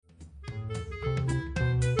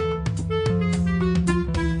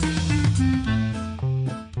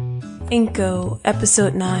Inko,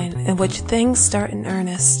 Episode 9, in which things start in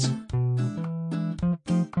earnest.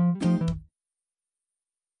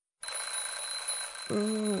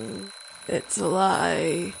 It's a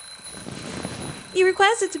lie. You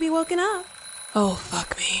requested to be woken up. Oh,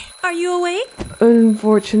 fuck me. Are you awake?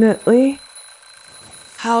 Unfortunately.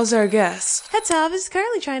 How's our guest? Hetav is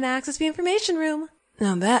currently trying to access the information room.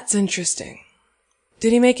 Now that's interesting.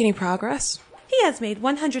 Did he make any progress? He has made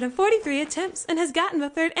 143 attempts and has gotten the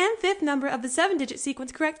third and fifth number of the 7-digit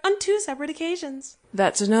sequence correct on 2 separate occasions.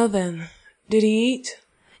 That's a no then. Did he eat?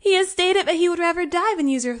 He has stated that he would rather die than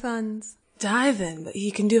use your funds. Dive in, but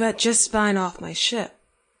he can do that just fine off my ship.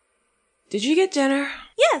 Did you get dinner?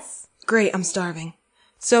 Yes. Great, I'm starving.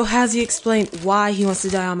 So has he explained why he wants to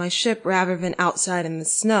die on my ship rather than outside in the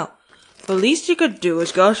snow? The least he could do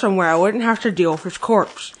is go somewhere I wouldn't have to deal with his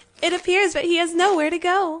corpse. It appears that he has nowhere to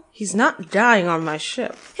go. He's not dying on my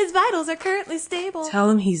ship. His vitals are currently stable. Tell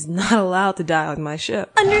him he's not allowed to die on my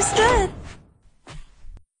ship. Understood.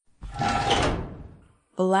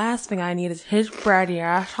 The last thing I need is his bratty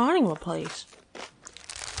ass haunting the place.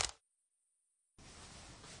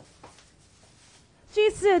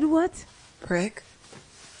 She said what? Prick.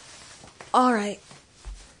 Alright.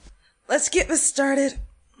 Let's get this started.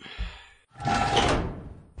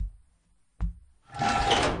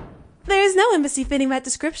 There is no embassy fitting that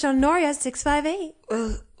description on Noria 658.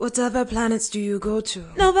 Well, what other planets do you go to?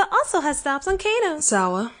 Nova also has stops on Kanos.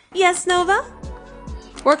 Sawa. Yes, Nova?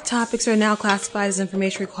 Work topics are now classified as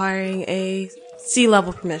information requiring a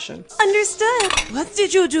sea-level permission. Understood. What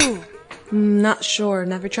did you do? Not sure.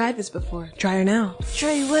 Never tried this before. Try her now.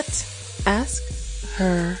 Try what? Ask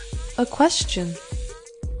her a question.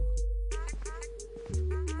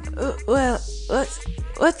 Well,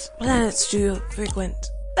 what planets do you frequent?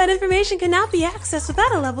 That information cannot be accessed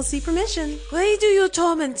without a level C permission. Why do you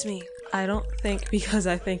torment me? I don't think because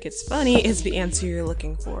I think it's funny is the answer you're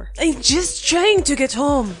looking for. I'm just trying to get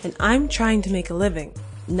home. And I'm trying to make a living.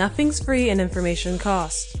 Nothing's free and information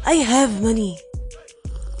costs. I have money.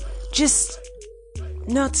 Just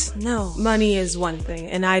not now. Money is one thing,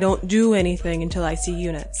 and I don't do anything until I see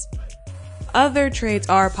units. Other trades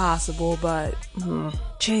are possible, but...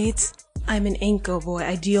 Trades? I'm an Inko boy.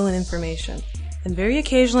 I deal in information. And very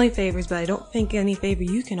occasionally favors, but I don't think any favor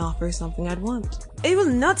you can offer is something I'd want. I will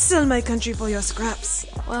not sell my country for your scraps.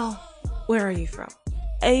 Well, where are you from?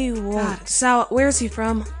 I won't. God, Sal, where's he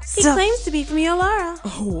from? He claims to be from Eolara.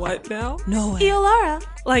 What now? No way. Eolara.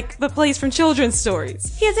 Like the place from children's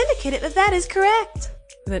stories. He has indicated that that is correct.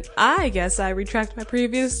 Then I guess I retract my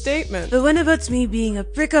previous statement. The one about me being a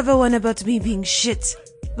prick or the one about me being shit?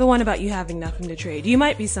 The one about you having nothing to trade. You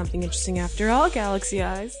might be something interesting after all, Galaxy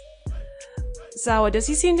Eyes. Sawa, does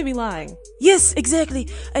he seem to be lying? Yes, exactly.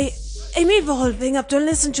 I made the whole thing up. Don't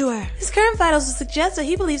listen to her. His current vitals would suggest that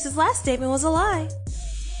he believes his last statement was a lie.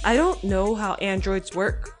 I don't know how androids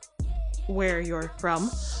work, where you're from,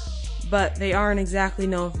 but they aren't exactly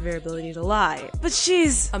known for their ability to lie. But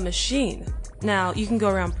she's a machine. Now, you can go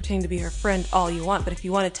around pretending to be her friend all you want, but if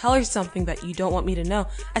you want to tell her something that you don't want me to know,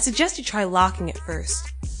 I suggest you try locking it first.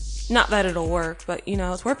 Not that it'll work, but you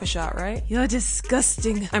know, it's worth a shot, right? You're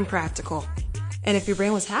disgusting. I'm practical. And if your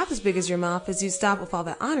brain was half as big as your mouth, as you'd stop with all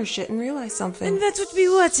that honor shit and realize something. And that would be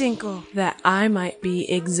what, Inko? That I might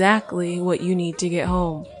be exactly what you need to get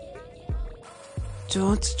home.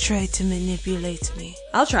 Don't try to manipulate me.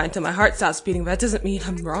 I'll try until my heart stops beating, but that doesn't mean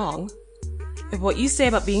I'm wrong. If what you say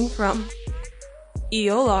about being from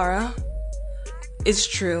Eolara is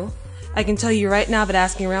true, I can tell you right now that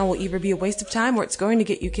asking around will either be a waste of time or it's going to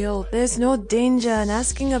get you killed. There's no danger in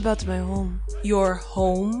asking about my home. Your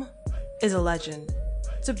home is a legend.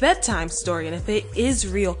 It's a bedtime story, and if it is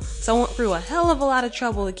real, someone went through a hell of a lot of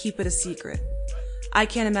trouble to keep it a secret. I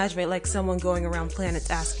can't imagine it like someone going around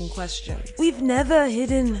planets asking questions. We've never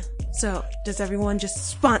hidden. So, does everyone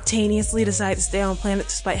just spontaneously decide to stay on planet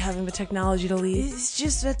despite having the technology to leave? It's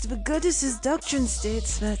just that the goddess's doctrine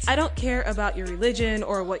states that... I don't care about your religion,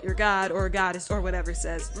 or what your god, or goddess, or whatever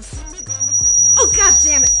says. Oh, god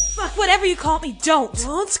damn it! Fuck, whatever you call me, don't!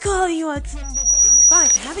 Don't call you a... Fine,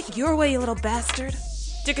 have it your way, you little bastard.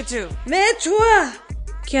 Tickatu. Mais-toi!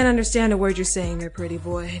 Can't understand a word you're saying there, pretty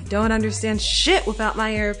boy. Don't understand shit without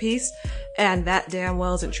my earpiece. And that damn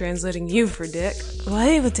well isn't translating you for dick.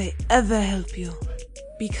 Why would I ever help you?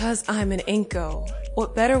 Because I'm an Inko.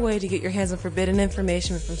 What better way to get your hands on forbidden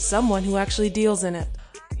information from someone who actually deals in it?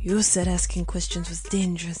 You said asking questions was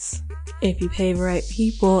dangerous. If you pay the right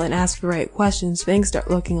people and ask the right questions, things start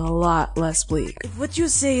looking a lot less bleak. If what you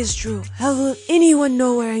say is true, how will anyone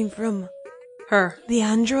know where I'm from? Her. The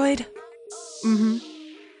android?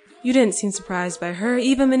 You didn't seem surprised by her,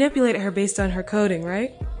 even manipulated her based on her coding,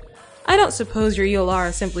 right? I don't suppose your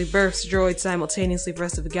Eolara simply births droids simultaneously for the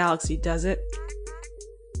rest of the galaxy, does it?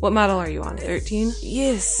 What model are you on, 13?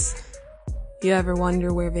 Yes. You ever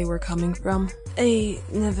wonder where they were coming from? I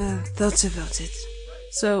never thought about it.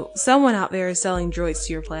 So, someone out there is selling droids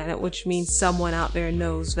to your planet, which means someone out there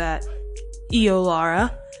knows that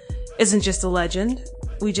Eolara isn't just a legend.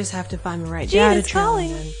 We just have to find the right Jean data is trail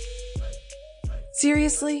calling. in.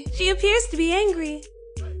 Seriously? She appears to be angry.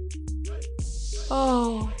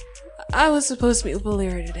 Oh, I was supposed to meet with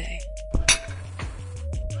Valyria today.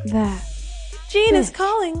 Jean is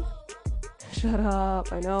calling. Shut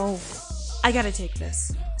up, I know. I gotta take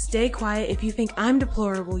this. Stay quiet. If you think I'm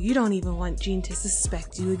deplorable, you don't even want Jean to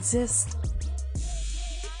suspect you exist.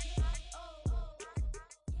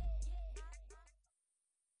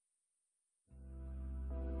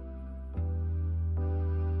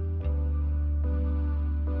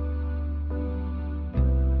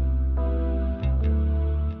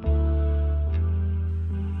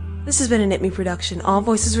 This has been a Knit Me production. All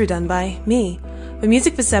voices were done by me. The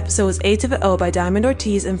music for this episode was A to the O by Diamond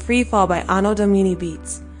Ortiz and Free Fall by Anno Domini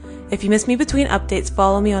Beats. If you miss me between updates,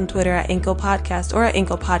 follow me on Twitter at Inkle Podcast or at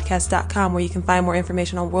InklePodcast.com, where you can find more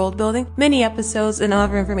information on world building, mini episodes, and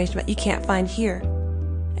other information that you can't find here.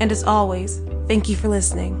 And as always, thank you for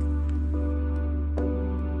listening.